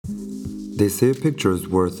They say a picture is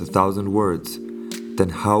worth 1,000 words, then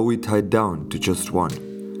how are we tied down to just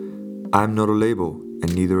one? I'm not a label,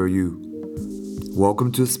 and neither are you.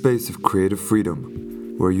 Welcome to a space of creative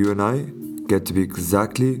freedom, where you and I get to be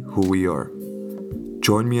exactly who we are.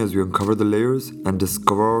 Join me as we uncover the layers and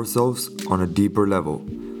discover ourselves on a deeper level.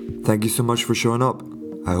 Thank you so much for showing up.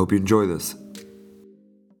 I hope you enjoy this.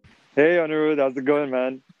 Hey Anirudh, how's it going,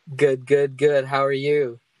 man? Good. How are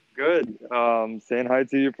you? Good. Saying hi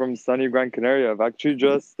to you from sunny Gran Canaria. I've actually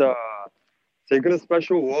just taken a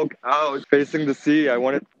special walk out facing the sea. I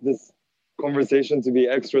wanted this conversation to be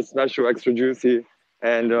extra special, extra juicy,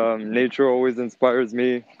 and nature always inspires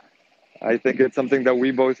me. I think it's something that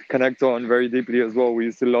we both connect on very deeply as well. We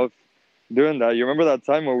used to love doing that. You remember that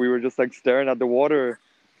time where we were just like staring at the water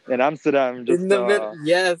in Amsterdam, In just the middle,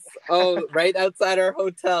 yes. Oh, right outside our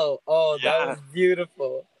hotel. Oh, that yeah. was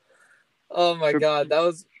beautiful. Oh my Trip. God, that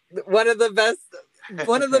was one of the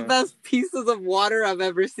best pieces of water I've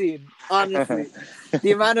ever seen. Honestly,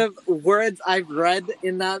 the amount of words I've read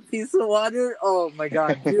in that piece of water. Oh my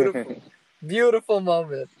God, beautiful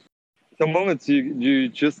moment. Some moments you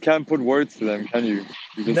just can't put words to them, can you?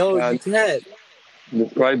 You just No, you can't can't.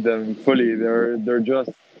 describe them fully. They're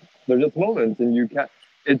just moments, and you can't.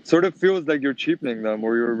 It sort of feels like you're cheapening them,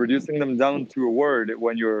 or you're reducing them down to a word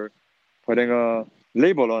when you're putting a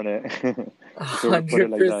label on it. To sort of put it Hundred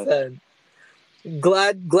like that. percent.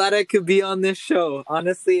 Glad I could be on this show.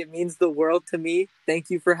 Honestly, it means the world to me. Thank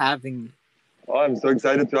you for having me. Oh, I'm so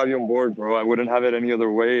excited to have you on board, bro. I wouldn't have it any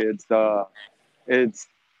other way. It's an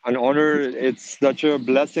honor. It's such a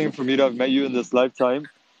blessing for me to have met you in this lifetime,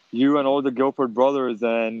 you and all the Guilford brothers,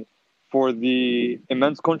 and for the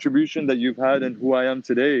immense contribution that you've had and who I am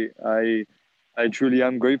today. I truly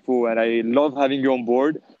am grateful, and I love having you on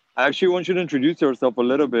board. I actually want you to introduce yourself a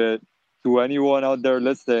little bit to anyone out there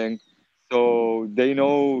listening, so they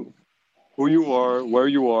know who you are,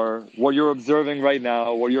 what you're observing right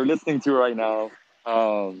now, what you're listening to right now,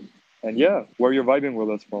 and yeah, where you're vibing with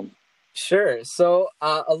us from. Sure. So,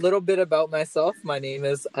 a little bit about myself. My name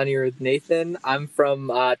is Anirudh Nathan. I'm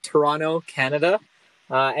from Toronto, Canada.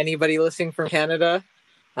 Anybody listening from Canada,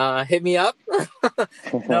 hit me up.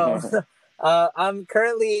 No, I'm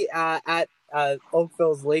currently at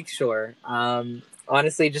Oakville's Lakeshore.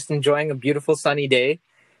 Honestly, just enjoying a beautiful sunny day.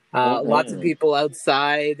 Lots of people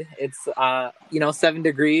outside. It's 7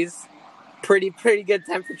 degrees. Pretty good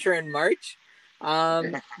temperature in March.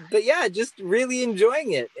 But yeah, just really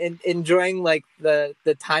enjoying it and enjoying like the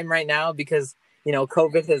time right now because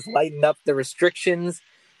COVID has lightened up the restrictions.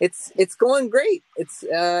 It's going great. It's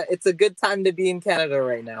a good time to be in Canada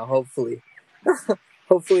right now. Hopefully,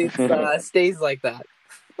 hopefully it stays like that.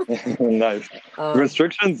 Nice. Um,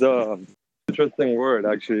 Restrictions, interesting word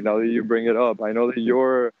actually. Now that you bring it up, I know that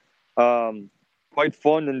you're um, quite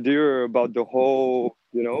fond and dear about the whole,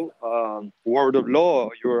 word of law.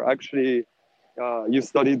 You're actually you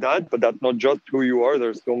studied that, but that's not just who you are.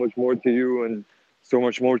 There's so much more to you, and so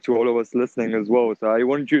much more to all of us listening as well. So I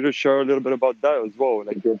wanted you to share a little bit about that as well,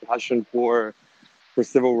 like your passion for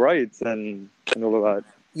civil rights and all of that.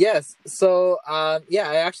 Yes. So, yeah,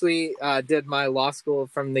 I actually did my law school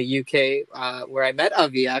from the UK, where I met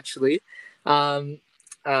Avi, actually. Um,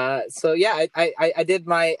 so, yeah, I did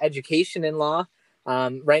my education in law.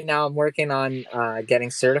 Right now, I'm working on getting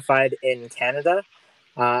certified in Canada.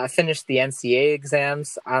 I finished the NCA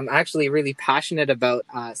exams. I'm actually really passionate about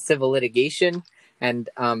civil litigation and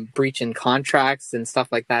breaching contracts and stuff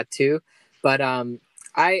like that, too. But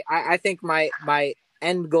I think my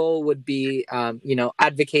end goal would be,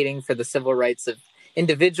 advocating for the civil rights of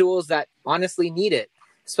individuals that honestly need it,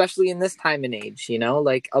 especially in this time and age.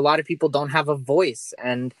 Like a lot of people don't have a voice,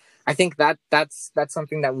 and I think that's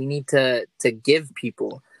something that we need to give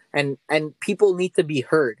people, and people need to be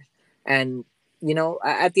heard. And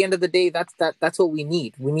at the end of the day, that's what we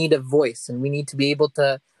need. We need a voice, and we need to be able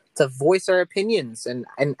to voice our opinions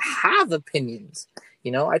and have opinions.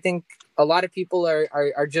 I think a lot of people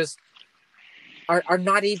are just are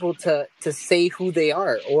not able to say who they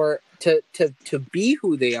are or to be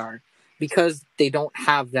who they are because they don't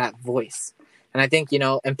have that voice. And I think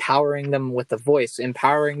empowering them with a voice,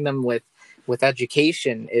 empowering them with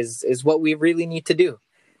education is what we really need to do.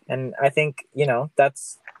 And I think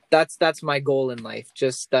that's my goal in life.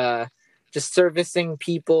 Just servicing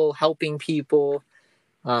people, helping people,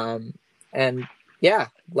 and yeah,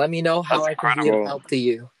 let me know how That's I can be of incredible. help to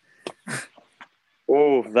you.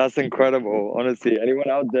 Oh, that's incredible. Honestly, anyone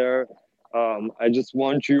out there, I just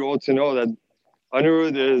want you all to know that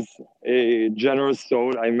Anirudh is a generous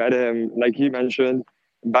soul. I met him, like he mentioned,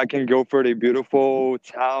 back in Guildford, a beautiful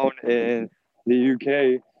town in the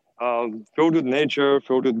UK. filled with nature,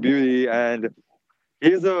 filled with beauty, and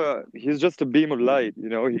he's just a beam of light. You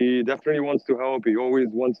know, he definitely wants to help. He always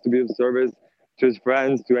wants to be of service to his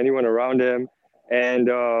friends, to anyone around him, and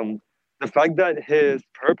the fact that his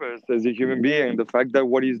purpose as a human being, the fact that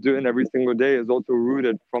what he's doing every single day is also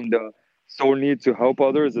rooted from the sole need to help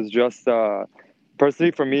others is just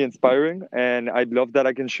personally for me inspiring, and I'd love that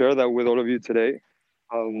I can share that with all of you today.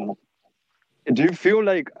 Um, do you feel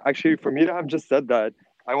like actually for me to have just said that,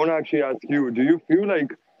 I want to actually ask you: do you feel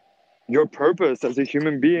like your purpose as a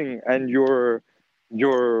human being and your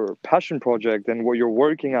passion project and what you're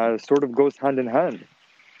working at sort of goes hand in hand?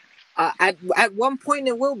 At one point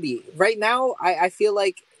it will be. Right now, I feel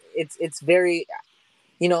like it's very,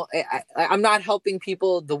 I'm not helping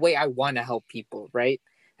people the way I want to help people, right?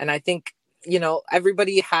 And I think,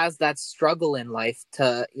 everybody has that struggle in life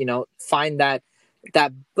to, find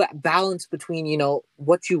balance between,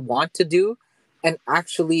 what you want to do and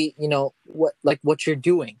actually, what you're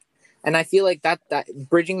doing. And I feel like that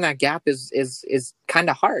bridging that gap is kind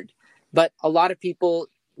of hard. But a lot of people,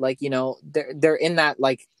 like, they're in that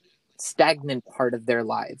like stagnant part of their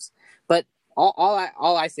lives. But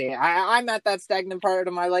all I say, I'm at that stagnant part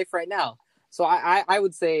of my life right now. So I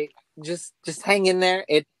would say just hang in there.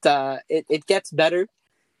 It gets better,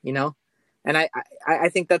 you know. And I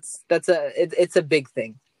think it's a big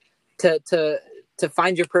thing to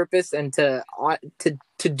find your purpose and to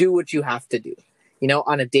do what you have to do,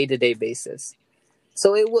 on a day-to-day basis.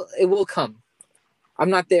 So it will come. I'm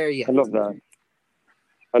not there yet. I love that.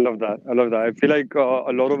 I love that. I love that. I feel like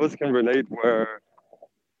a lot of us can relate where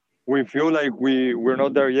we feel like we're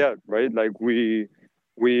not there yet, right? Like we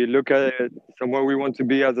look at it somewhere we want to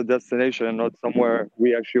be as a destination, not somewhere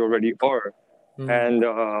we actually already are. And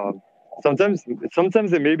sometimes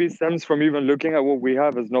it maybe stems from even looking at what we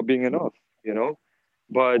have as not being enough, you know.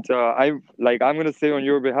 But I'm gonna say on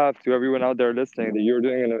your behalf to everyone out there listening that you're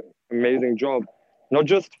doing an amazing job, not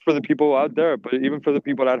just for the people out there, but even for the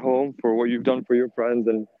people at home, for what you've done for your friends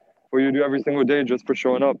and what you do every single day just for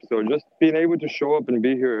showing up. So just being able to show up and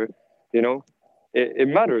be here, you know, it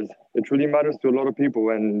matters. It truly matters to a lot of people,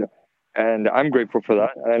 and I'm grateful for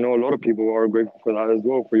that. And I know a lot of people are grateful for that as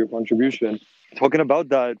well, for your contribution. Talking about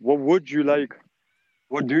that, what would you like?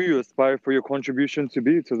 What do you aspire for your contribution to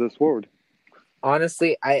be to this world?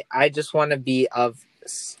 Honestly, I just want to be I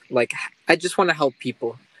just want to help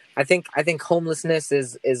people. I think homelessness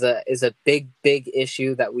is a big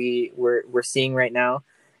issue that we're seeing right now,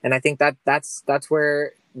 and I think that's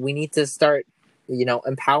where we need to start,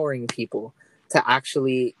 empowering people to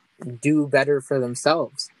actually do better for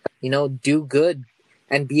themselves, do good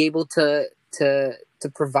and be able to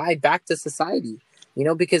provide back to society,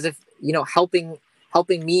 because if, helping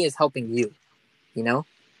me is helping you,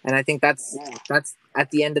 and I think that's at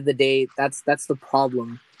the end of the day, that's the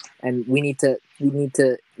problem. And we need to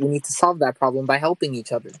solve that problem by helping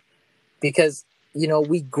each other, because,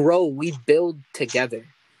 we grow, we build together,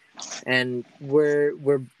 and we're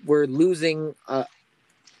losing a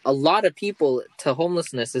lot of people to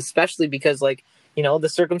homelessness, especially because, the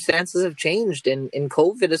circumstances have changed in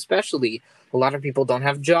COVID, especially. A lot of people don't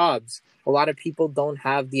have jobs. A lot of people don't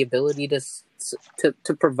have the ability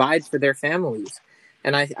to provide for their families.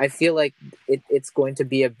 And I feel like it's going to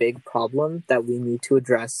be a big problem that we need to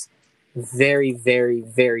address very, very,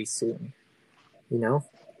 very soon.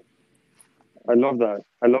 I love that.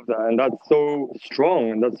 I love that. And that's so strong.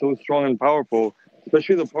 And that's so strong and powerful.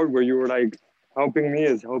 Especially the part where you were like, helping me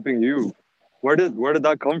is helping you. Where did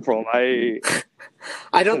that come from? I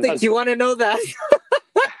don't think you want to know that.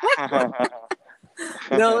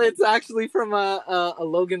 No, it's actually from a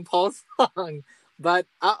Logan Paul song. But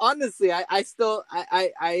honestly, I still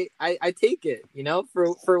I take it,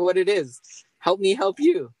 for what it is. Help me help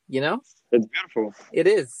you, It's beautiful. It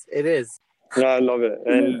is. No, I love it.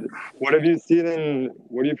 And what do you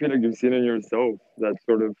feel like you've seen in yourself that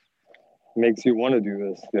sort of makes you want to do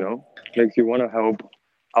this, makes you want to help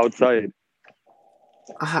outside?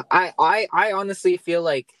 I honestly feel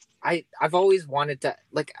like I've always wanted to,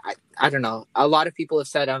 I don't know. A lot of people have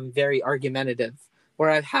said I'm very argumentative, where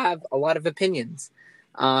I have a lot of opinions.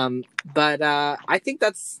 But I think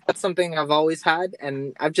that's something I've always had,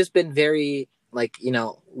 and I've just been very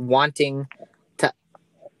wanting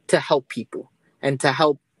to help people and to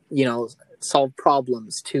help, solve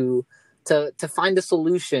problems, to find a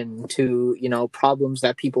solution to, problems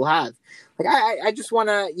that people have. I just want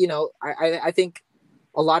to, I think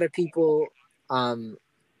a lot of people,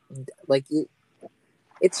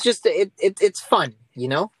 it's just it's fun,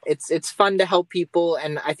 it's fun to help people,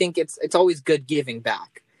 and I think it's always good giving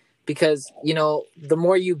back, because the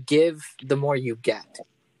more you give, the more you get,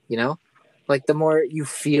 like the more you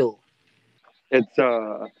feel.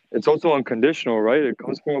 It's also unconditional, right? It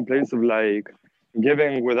comes from a place of like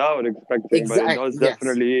giving without expecting, but it does Yes.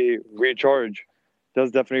 definitely recharge. Does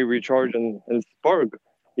definitely recharge and spark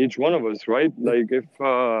each one of us, right? Like if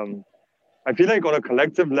I feel like on a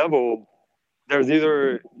collective level,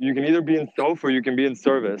 you can either be in self or you can be in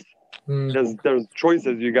service. Mm, There's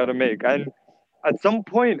choices you got to make, and at some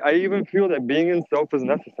point, I even feel that being in self is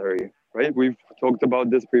necessary, right? We've talked about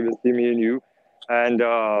this previously, me and you, and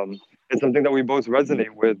it's something that we both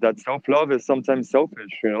resonate with. That self love is sometimes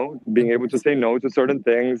selfish, you know, being able to 100%. say no to certain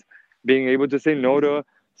things, being able to say no to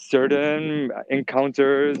certain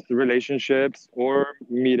encounters, relationships, or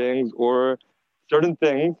meetings, or certain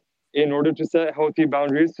things in order to set healthy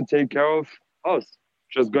boundaries to take care of us.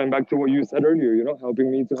 Just going back to what you said earlier, you know, helping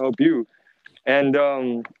me to help you. And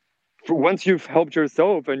once you've helped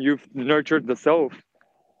yourself and you've nurtured the self,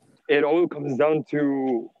 it all comes down to,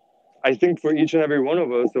 I think, for each and every one of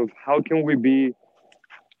us, of how can we be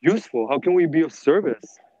useful? How can we be of service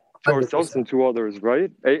to ourselves 100%. and to others,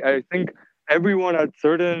 right? I think everyone at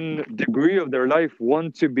certain degree of their life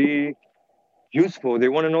want to be useful. They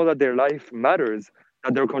want to know that their life matters,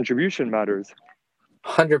 that their contribution matters.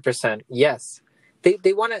 100%. Yes.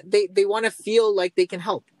 They want to feel like they can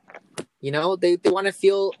help. You know, they want to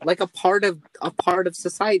feel like a part of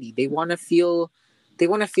society. They want to feel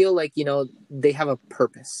like, you know, they have a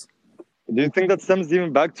purpose. Do you think that stems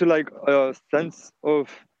even back to like a sense of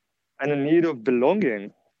and a need of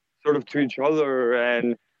belonging, sort of to each other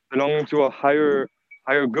and belonging to a higher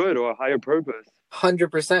good or a higher purpose?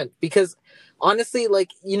 100%. Because honestly,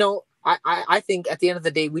 like, you know, I think at the end of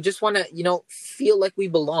the day, we just want to, you know, feel like we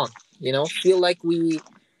belong, you know, feel like you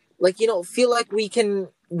know, feel like we can,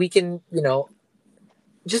 you know,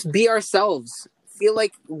 just be ourselves. Feel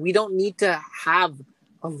like we don't need to have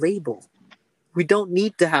a label. We don't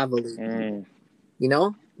need to have a label, Mm. you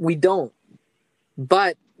know? We don't.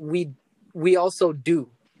 But we also do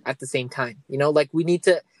at the same time. You know, like we need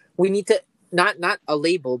to not a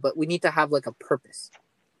label, but we need to have like a purpose.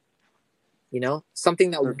 You know,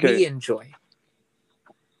 something that Okay, we enjoy.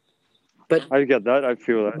 But I get that. I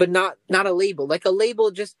feel that. not a label. Like a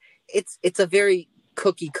label just it's a very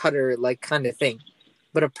cookie cutter like kind of thing.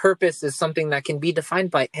 But a purpose is something that can be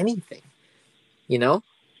defined by anything, you know?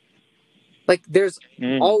 Like there's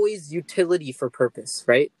Mm. always utility for purpose,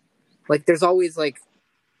 right? Like there's always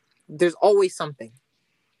something.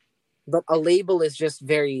 But a label is just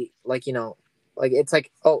very like, you know, like it's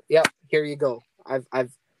like, oh, yep, here you go.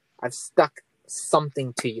 I've stuck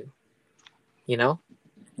something to you, you know?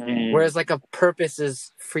 Mm. Whereas like a purpose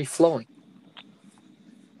is free flowing,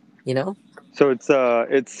 you know? So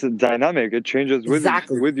it's dynamic. It changes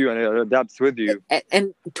Exactly. with you and it adapts with you.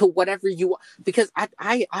 And to whatever you want, because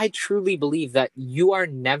I truly believe that you are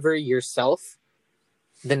never yourself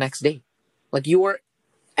the next day. Like you are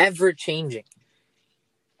ever changing.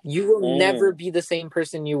 You will never Mm. be the same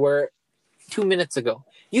person you were 2 minutes ago.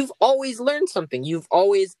 You've always learned something. You've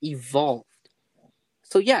always evolved.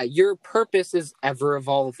 So yeah, your purpose is ever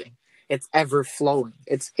evolving. It's ever flowing.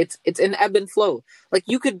 It's an ebb and flow. Like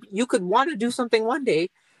you could want to do something one day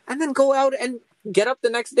and then go out and get up the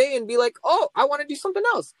next day and be like, "Oh, I want to do something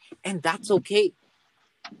else." And that's okay.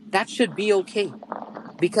 That should be okay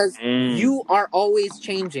because Mm. you are always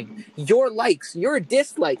changing. Your likes, your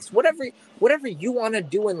dislikes, whatever you want to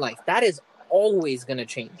do in life, that is always going to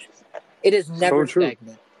change. It is So never true.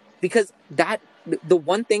 stagnant because that the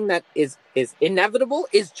one thing that is inevitable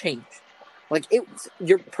is change. Like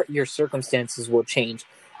your circumstances will change.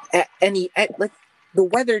 Like the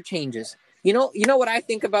weather changes. You know what I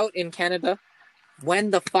think about in Canada?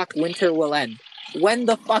 When the fuck winter will end? When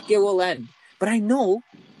the fuck it will end? But I know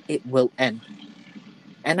it will end.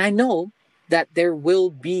 And I know that there will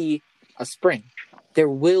be a spring. There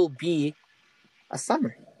will be a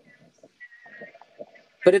summer.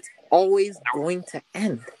 But it's always going to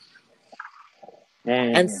end.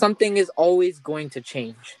 And Mm. something is always going to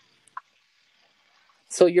change.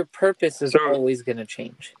 So your purpose is So always going to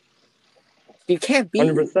change. You can't be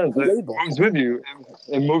 100%. a It label. moves with you.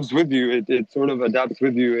 It moves with you. It sort of adapts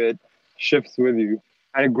with you. It shifts with you,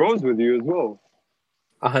 and it grows with you as well.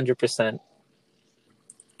 100%.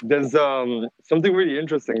 There's something really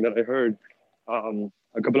interesting that I heard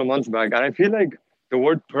a couple of months back, and I feel like the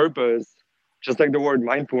word purpose, just like the word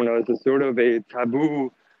mindfulness, is sort of a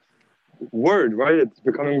taboo word, right? It's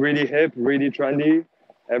becoming really hip, really trendy.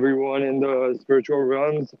 Everyone in the spiritual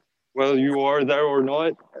realms, whether you are there or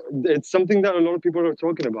not, it's something that a lot of people are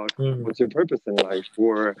talking about. Mm. What's your purpose in life?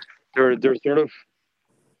 Or they're sort of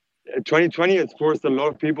 2020 has forced a lot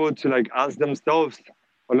of people to like ask themselves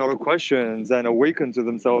a lot of questions and awaken to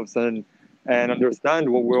themselves and and understand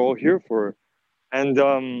what we're all here for.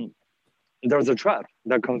 And there's a trap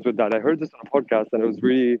that comes with that. I heard this on a podcast, and it was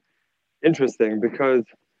really interesting because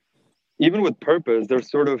even with purpose, there's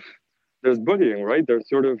bullying, right? There's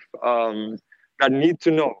sort of that need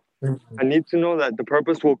to know. I need to know that the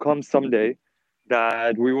purpose will come someday,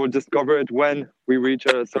 that we will discover it when we reach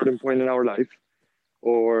a certain point in our life,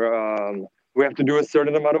 or we have to do a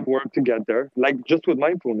certain amount of work to get there. Like just with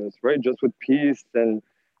mindfulness, right? Just with peace and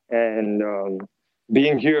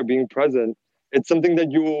being here, being present. It's something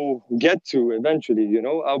that you will get to eventually.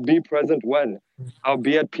 I'll be present when, I'll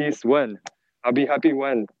be at peace when, I'll be happy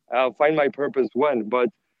when, I'll find my purpose when. But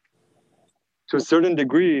to a certain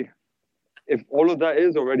degree, if all of that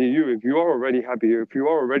is already you, if you are already happy, if you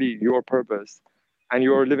are already your purpose, and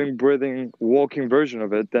you are a living, breathing, walking version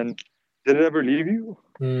of it, then did it ever leave you?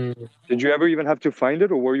 Mm, Did you ever even have to find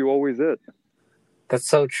it, or were you always it? that's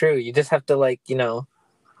so true. You just have to let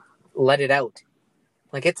it out.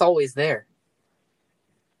 Like it's always there.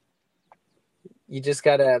 You just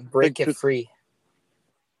gotta break Like it free.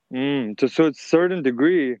 to so a certain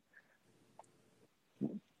degree,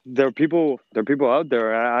 there are people out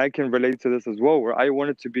there, and I can relate to this as well, where I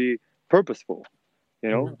wanted to be purposeful,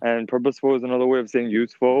 and purposeful is another way of saying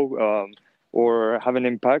useful, or have an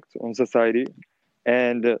impact on society.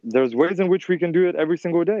 And there's ways in which we can do it every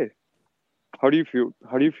single day. How do you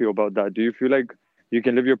feel about that? Do you feel like you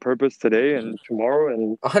can live your purpose today and tomorrow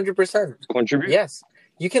and 100%. contribute? Yes.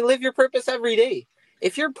 You can live your purpose every day.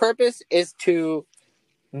 If your purpose is to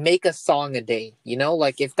make a song a day,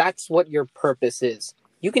 like if that's what your purpose is,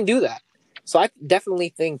 you can do that. So I definitely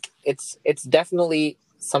think it's definitely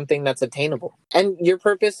something that's attainable. And your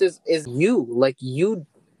purpose is you. Like you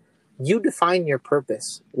define your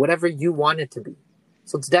purpose, whatever you want it to be.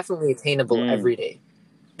 So it's definitely attainable every day.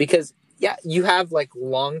 Because yeah, you have like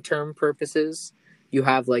long-term purposes, you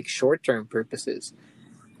have like short-term purposes.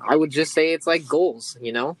 I would just say it's like goals,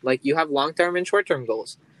 like you have long-term and short-term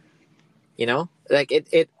goals, like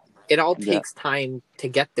it all Yeah. takes time to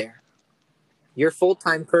get there. Your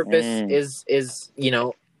full-time purpose is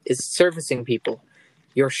servicing people.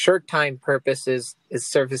 Your short-time purpose is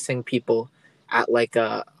servicing people at like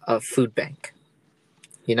a food bank,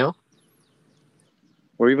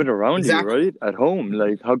 Or even around Exactly. you, right? At home.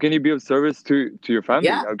 Like, how can you be of service to your family?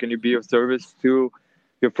 Yeah. How can you be of service to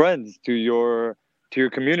your friends, to your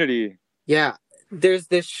community? Yeah, there's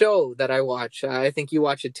this show that I watch. I think you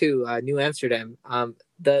watch it too. New Amsterdam.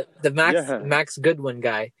 The Yeah. Max Goodwin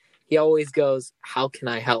guy. He always goes, "How can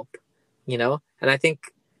I help?" And I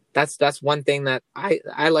think that's one thing that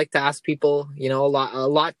I like to ask people. A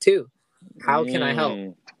lot too. How can I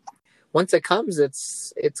help? Once it comes,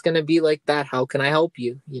 it's gonna be like that. How can I help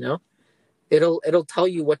you? It'll tell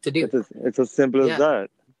you what to do. It's as simple Yeah. as that.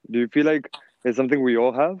 Do you feel like it's something we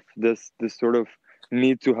all have? This sort of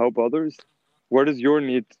need to help others? Where does your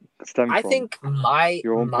need stem I from? think my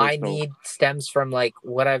Your own personal. need stems from like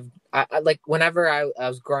what I like. Whenever I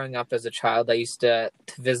was growing up as a child, I used to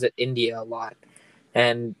visit India a lot,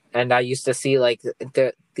 and I used to see like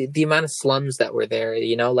the amount of slums that were there.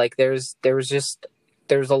 Like there was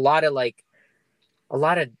a lot of like a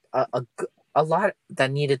lot of a lot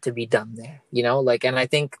that needed to be done there. Like, and I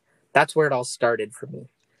think that's where it all started for me.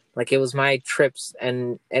 Like it was my trips,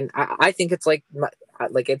 and I think it's like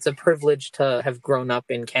it's a privilege to have grown up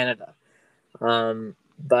in Canada.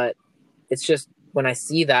 But it's just when I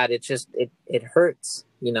see that, it hurts.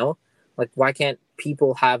 Like why can't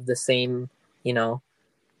people have the same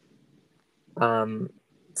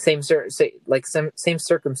same same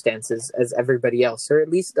circumstances as everybody else, or at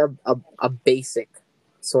least a basic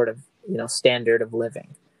sort of standard of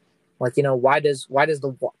living. Like why does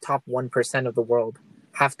the top 1% of the world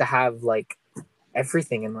have to have like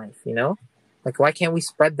everything in life? Like why can't we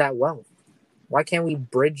spread that wealth? Why can't we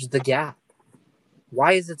bridge the gap?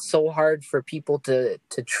 Why is it so hard for people to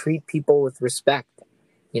treat people with respect?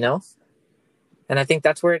 And I think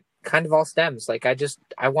that's where it kind of all stems. Like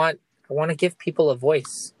I want to give people a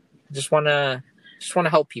voice. I just want to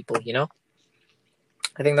help people.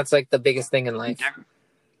 I think that's like the biggest thing in life.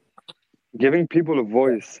 Giving people a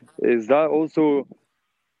voice, is that also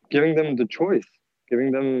giving them the choice?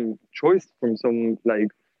 Giving them choice from some, like,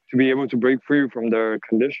 to be able to break free from their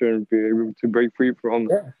condition, be able to break free from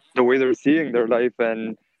the way they're seeing their life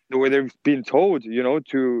and the way they've been told,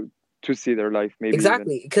 to see their life, maybe.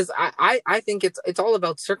 Exactly, because I think it's all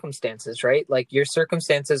about circumstances, right? Like your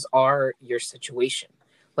circumstances are your situation.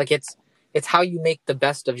 Like it's how you make the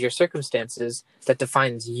best of your circumstances that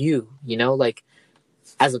defines you, like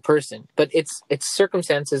as a person. But it's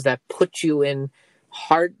circumstances that put you in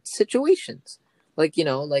hard situations. Like,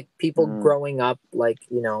 like people growing up, like,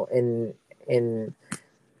 in in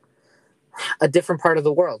a different part of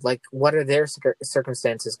the world. Like, what are their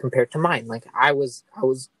circumstances compared to mine? Like, I was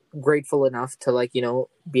grateful enough to, like,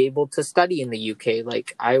 be able to study in the UK.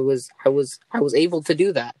 Like, I was able to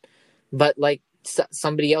do that, but like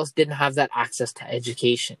somebody else didn't have that access to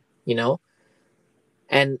education.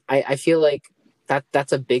 And I feel like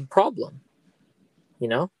that's a big problem. You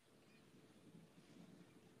know?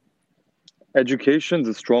 Education's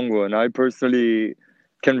a strong one. I personally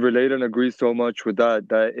can relate and agree so much with that.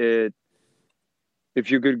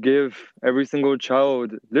 If you could give every single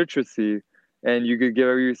child literacy, and you could give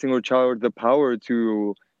every single child the power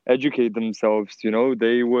to educate themselves,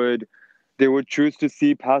 they would choose to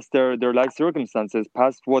see past their life circumstances,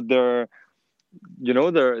 past what their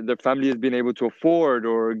family has been able to afford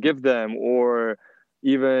or give them, or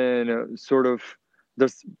even sort of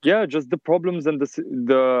just the problems and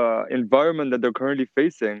the environment that they're currently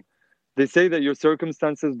facing. They say that your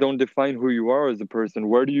circumstances don't define who you are as a person.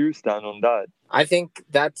 Where do you stand on that? I think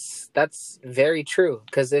that's very true,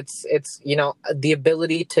 because it's the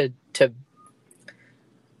ability to.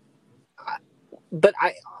 But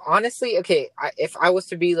I honestly, okay, if I was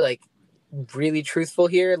to be like really truthful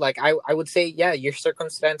here, like I would say, yeah, your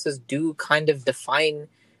circumstances do kind of define.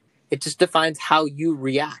 It just defines how you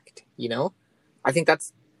react. I think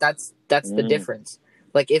that's the difference.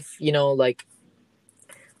 Like, if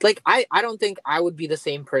I don't think I would be the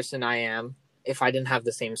same person I am if I didn't have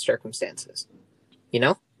the same circumstances.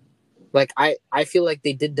 Like, I feel like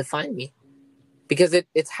they did define me, because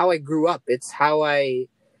it's how I grew up. It's how I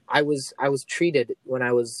was treated when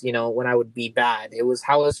I was, when I would be bad. It was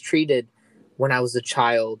how I was treated when I was a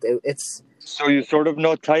child. It's So you're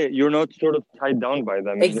not sort of tied down by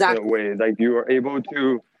them in a exactly. way. Like, you are able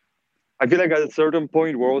to. I feel like at a certain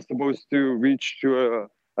point we're all supposed to reach to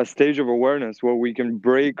a stage of awareness where we can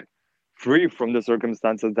break free from the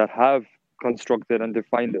circumstances that have constructed and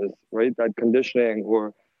defined us, right? That conditioning,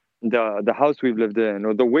 or the house we've lived in,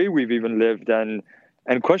 or the way we've even lived, and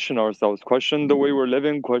question ourselves, question the way we're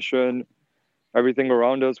living, question everything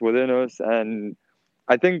around us, within us. And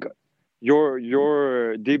I think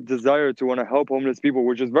your deep desire to want to help homeless people,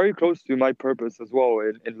 which is very close to my purpose as well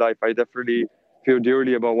in life. I definitely feel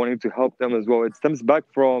dearly about wanting to help them as well. It stems back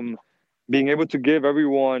from being able to give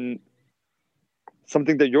everyone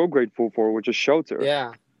something that you're grateful for, which is shelter.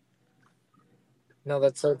 Yeah. No,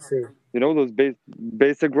 that's so true. Those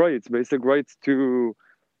basic rights to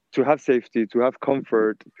have safety, to have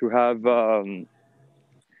comfort, to have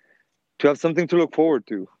something to look forward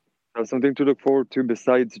to, have something to look forward to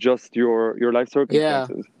besides just your life Yeah.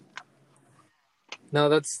 circumstances. No,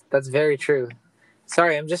 that's very true.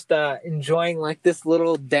 Sorry, I'm just enjoying like this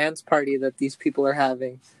little dance party that these people are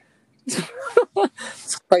having.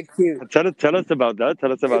 It's quite cute. Tell us about that.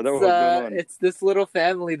 Tell us about that. What's going on? It's this little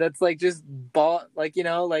family that's like just like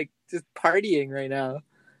just partying right now.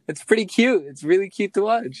 It's pretty cute. It's really cute to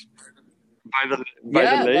watch. By the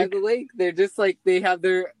By lake. the lake. They're just like, they have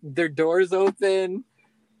their doors open.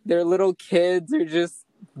 Their little kids are just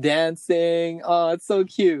dancing. Oh, it's so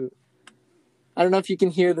cute. I don't know if you can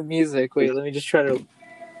hear the music. Wait, let me just try to.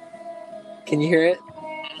 Can you hear it?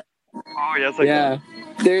 Oh yes, I Yeah,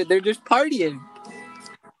 they're just partying.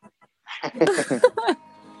 can.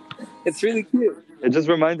 It's really cute. It just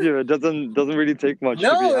reminds you, it doesn't really take much to be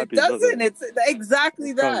No, it happy, does doesn't. it? It's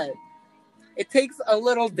exactly that. It takes a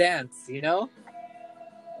little dance,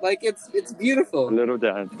 Like, it's A beautiful. little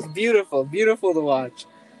dance. It's beautiful to watch.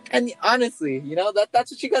 And honestly,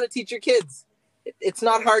 that's what you got to teach your kids. It's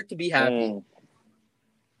not hard to be happy.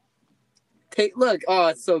 Look, oh,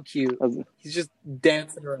 it's so cute. He's just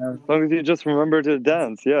dancing around. As long as you just remember to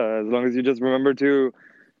dance, yeah. As long as you just remember to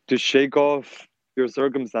shake off your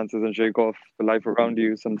circumstances and shake off the life around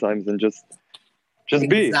you sometimes, and just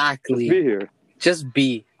be. Exactly. Just be here. Just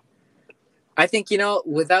be. I think,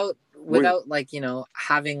 without like,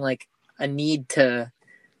 having like a need to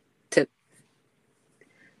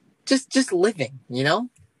just living,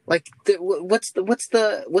 like what's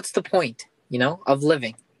the point, of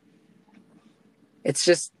living? It's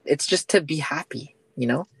just to be happy,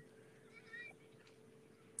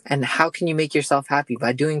 and how can you make yourself happy?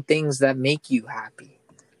 By doing things that make you happy,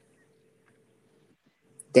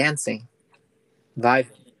 dancing,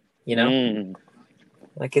 vibing,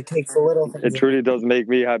 like, it takes a little. It truly does make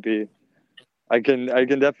me happy. I can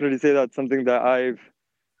definitely say that's something that I've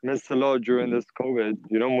missed a lot during this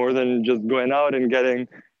COVID. More than just going out and getting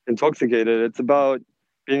intoxicated. It's about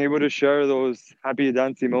being able to share those happy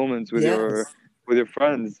dancey moments with your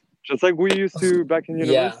friends, just like we used to back in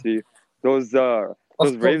university. Those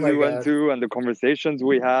raves we went to, and the conversations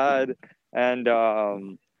we had, and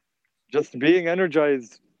just being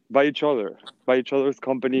energized by each other's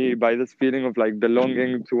company, by this feeling of like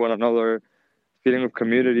belonging to one another, feeling of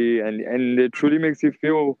community, and it truly makes you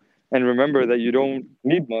feel and remember that you don't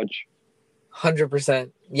need much.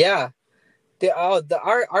 100%. Yeah.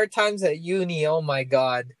 Our times at uni, oh my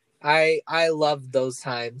God. I loved those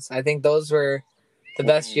times. I think those were the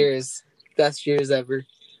best years ever.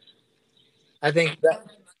 I think that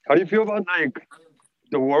How do you feel about like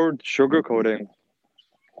the word sugarcoating?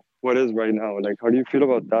 What is right now? Like, how do you feel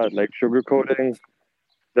about that? Like sugarcoating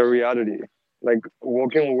the reality, like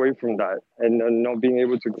walking away from that and not being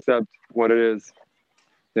able to accept what it is.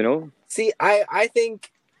 You know? see, I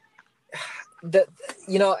think that,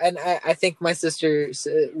 and I think my sister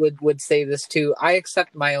would say this too. I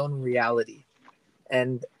accept my own reality,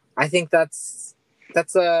 and I think that's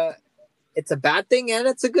a it's a bad thing and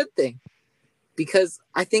it's a good thing, because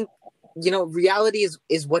I think reality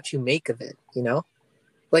is what you make of it.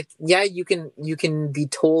 Like, yeah, you can be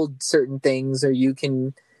told certain things, or you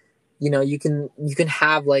can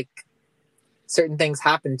have like certain things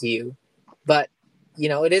happen to you, but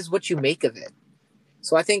it is what you make of it.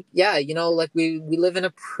 So I think, yeah, like we live in a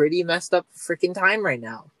pretty messed up freaking time right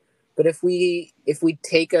now. But if we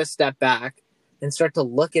take a step back and start to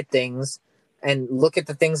look at things and look at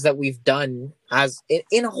the things that we've done as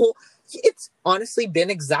in a whole, it's honestly been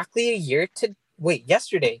exactly a year to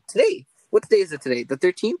today. What day is it today? The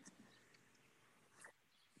 13th?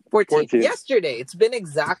 14th. Yesterday. It's been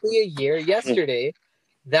exactly a year yesterday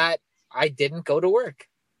that I didn't go to work.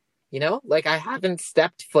 Like I haven't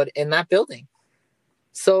stepped foot in that building.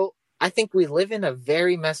 So I think we live in a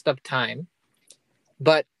very messed up time,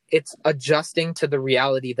 but it's adjusting to the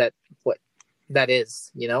reality that what that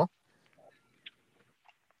is.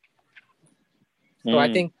 So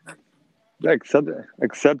I think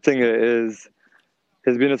accepting it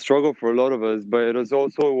has been a struggle for a lot of us, but it is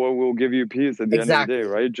also what will give you peace at the end of the day,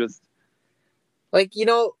 right? Just like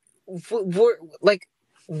we're like,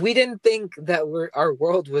 we didn't think that our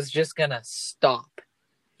world was just gonna stop,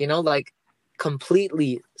 like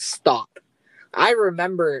completely stop. I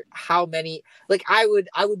remember how many, like I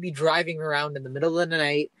would be driving around in the middle of the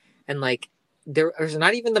night, and like there's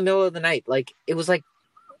not even the middle of the night, like it was like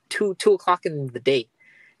 2 o'clock in the day,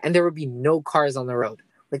 and there would be no cars on the road.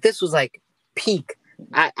 Like this was like peak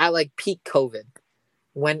at like peak COVID,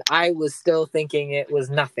 when I was still thinking it was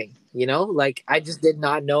nothing, like I just did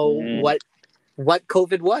not know what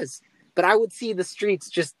COVID was. But I would see the streets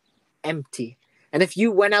just empty. And if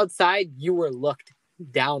you went outside, you were looked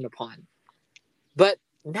down upon. But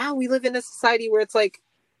now we live in a society where it's like,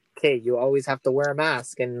 okay, you always have to wear a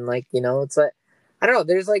mask. And like, it's like, I don't know,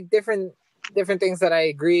 there's like different things that I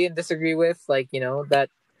agree and disagree with, like, that.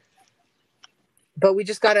 But we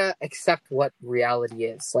just gotta accept what reality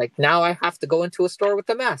is. Like now I have to go into a store with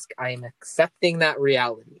a mask. I am accepting that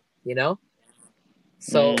reality,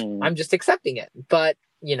 So I'm just accepting it. But,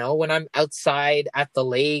 when I'm outside at the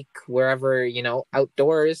lake, wherever,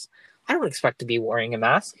 outdoors, I don't expect to be wearing a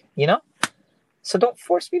mask, So don't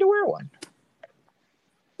force me to wear one.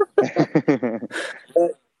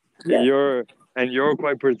 But, yeah. You're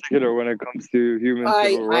quite particular when it comes to human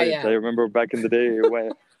civil rights. I remember back in the day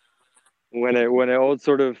when it all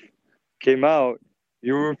sort of came out,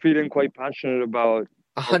 you were feeling quite passionate about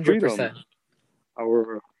 100%.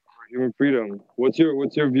 Our human freedom. What's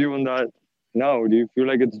your view on that now? Do you feel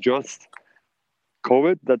like it's just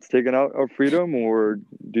COVID that's taken out our freedom, or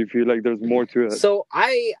do you feel like there's more to it? So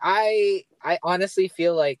I honestly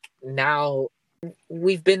feel like now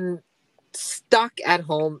we've been stuck at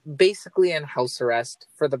home, basically in house arrest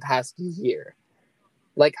for the past year.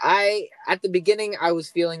 Like at the beginning, I was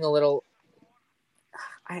feeling a little,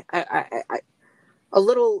 a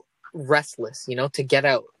little restless, to get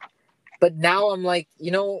out. But now I'm like,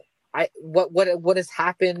 what has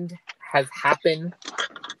happened has happened.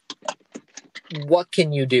 What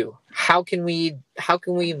can you do? How can we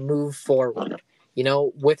move forward,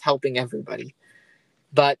 with helping everybody?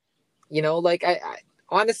 But, like I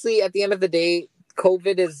honestly, at the end of the day,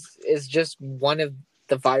 COVID is just one of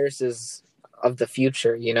the viruses of the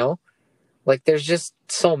future, like there's just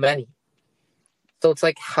so many. So it's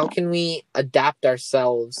like, how can we adapt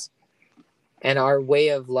ourselves and our way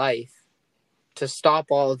of life to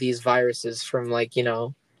stop all of these viruses from, like,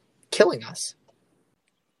 killing us?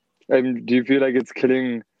 And do you feel like it's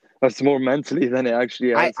killing us more mentally than it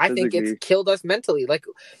actually has I think it's killed us mentally. Like,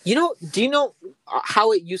 do you know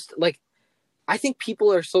how it used to, like, I think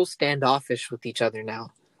people are so standoffish with each other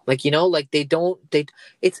now. Like, like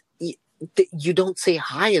you don't say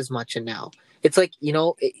hi as much. And now it's like,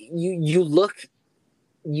 you look,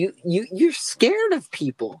 you're scared of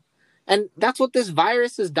people. And that's what this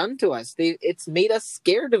virus has done to us. It's made us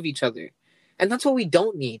scared of each other. And that's what we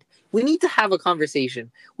don't need. We need to have a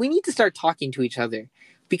conversation. We need to start talking to each other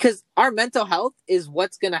because our mental health is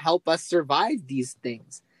what's going to help us survive these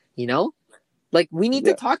things, you know? Like, we need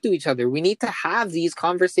to talk to each other. We need to have these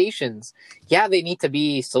conversations. Yeah, they need to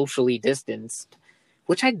be socially distanced,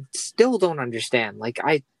 which I still don't understand. Like,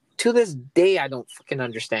 to this day, I don't fucking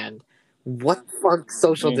understand what the fuck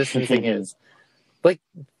social distancing is. Like,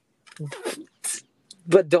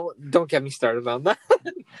 but don't get me started on that.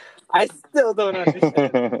 I still don't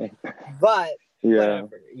understand. But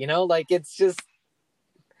whatever, you know, like, it's just,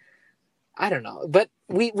 I don't know. But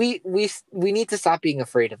we need to stop being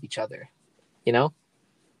afraid of each other. You know,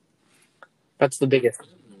 that's the biggest.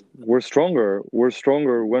 We're stronger. We're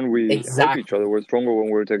stronger when we help each other. We're stronger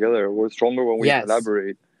when we're together. We're stronger when we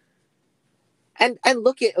collaborate. And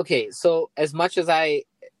look at, okay, so as much as I,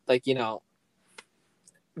 like, you know,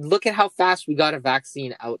 look at how fast we got a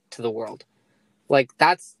vaccine out to the world. Like,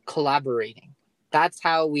 that's collaborating. That's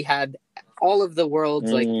how we had all of the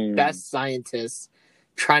world's like best scientists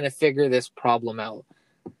trying to figure this problem out.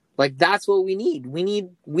 Like, that's what we need. We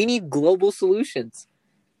need global solutions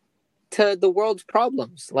to the world's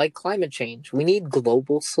problems, like climate change. We need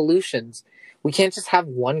global solutions. We can't just have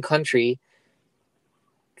one country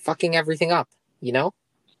fucking everything up, you know?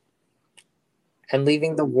 And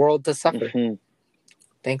leaving the world to suffer. Mm-hmm.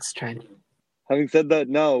 Thanks, China. Having said that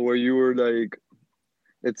now, where you were like,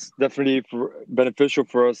 it's definitely beneficial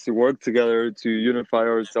for us to work together, to unify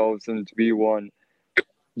ourselves and to be one.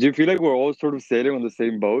 Do you feel like we're all sort of sailing on the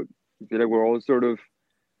same boat? Do you feel like we're all sort of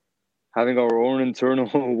having our own internal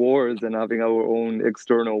wars and having our own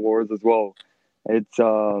external wars as well? It's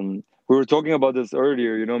we were talking about this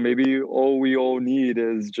earlier, you know, maybe all we all need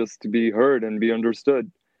is just to be heard and be understood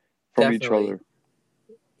from each other.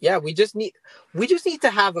 Yeah, we just need to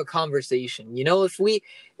have a conversation. You know, if we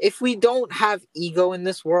don't have ego in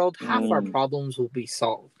this world, half our problems will be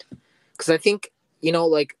solved. Because I think, you know,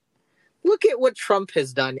 like, look at what Trump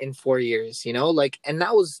has done in 4 years, you know, like, and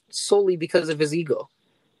that was solely because of his ego,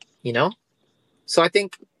 you know? So I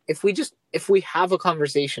think if we have a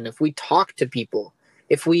conversation, if we talk to people,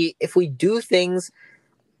 if we do things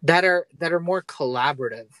that are more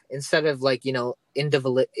collaborative instead of, like, you know,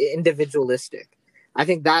 individualistic, I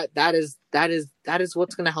think that is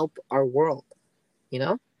what's going to help our world, you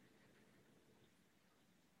know?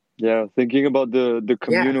 Yeah, thinking about the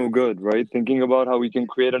communal good, right? Thinking about how we can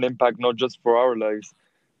create an impact not just for our lives,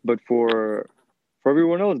 but for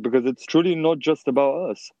everyone else, because it's truly not just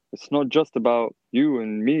about us. It's not just about you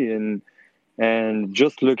and me and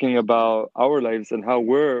just looking about our lives and how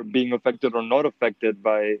we're being affected or not affected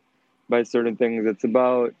by certain things. It's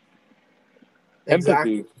about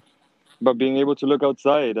empathy, about being able to look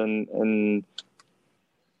outside and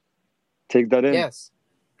take that in. Yes.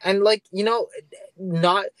 And, like, you know,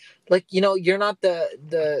 not like, you know, you're not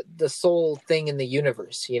the sole thing in the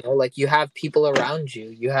universe, you know, like, you have people around you,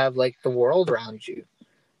 you have, like, the world around you,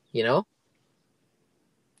 you know,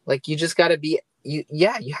 like, you just got to be, you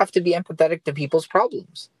have to be empathetic to people's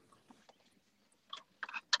problems.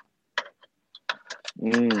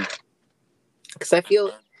 Because I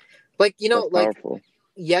feel like, you know, that's like, powerful.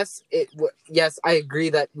 Yes, I agree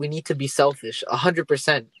that we need to be selfish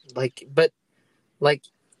 100%. Like, but, like,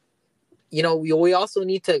 you know, we also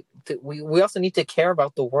need to we also need to care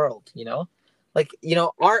about the world, you know? Like, you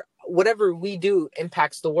know, whatever we do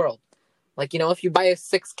impacts the world. Like, you know, if you buy a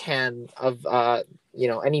 6 can of you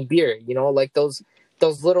know, any beer, you know, like, those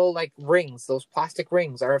little, like, rings, those plastic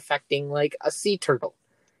rings are affecting, like, a sea turtle.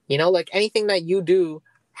 You know, like, anything that you do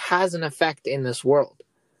has an effect in this world.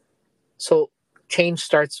 So change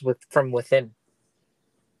starts from within.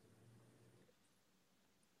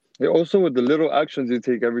 Yeah, also with the little actions you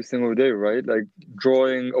take every single day, right? Like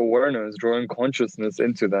drawing awareness, drawing consciousness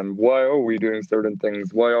into them. Why are we doing certain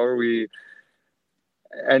things? Why are we?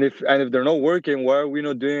 And if they're not working, why are we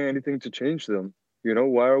not doing anything to change them? You know,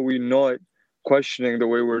 why are we not questioning the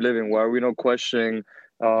way we're living? Why are we not questioning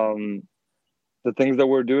the things that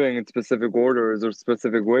we're doing in specific orders or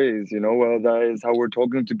specific ways? You know, well, that is how we're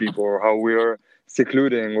talking to people, or how we are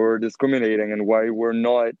secluding or discriminating, and why we're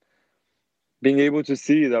not being able to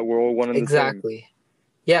see that we're all one and the same. Exactly.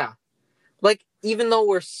 Yeah. Like, even though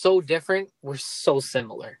we're so different, we're so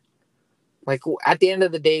similar. Like, at the end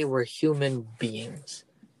of the day, we're human beings,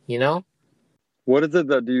 you know? What is it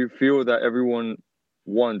that do you feel that everyone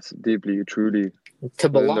wants deeply, truly, To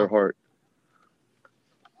belong in their heart?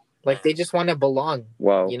 Like, they just want to belong.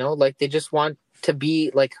 Wow. You know? Like, they just want to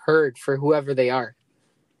be, like, heard for whoever they are,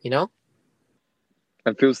 you know?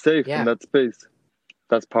 And feel safe in that space.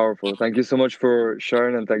 That's powerful. Thank you so much for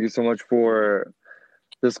sharing, and thank you so much for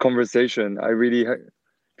this conversation. I really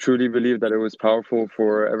truly believe that it was powerful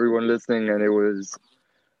for everyone listening, and it was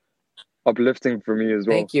uplifting for me as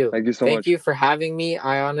well. Thank you. Thank you so Thank much. you for having me.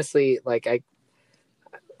 I honestly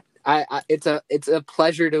it's a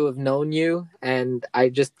pleasure to have known you, and I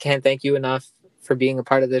just can't thank you enough for being a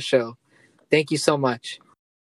part of this show. Thank you so much.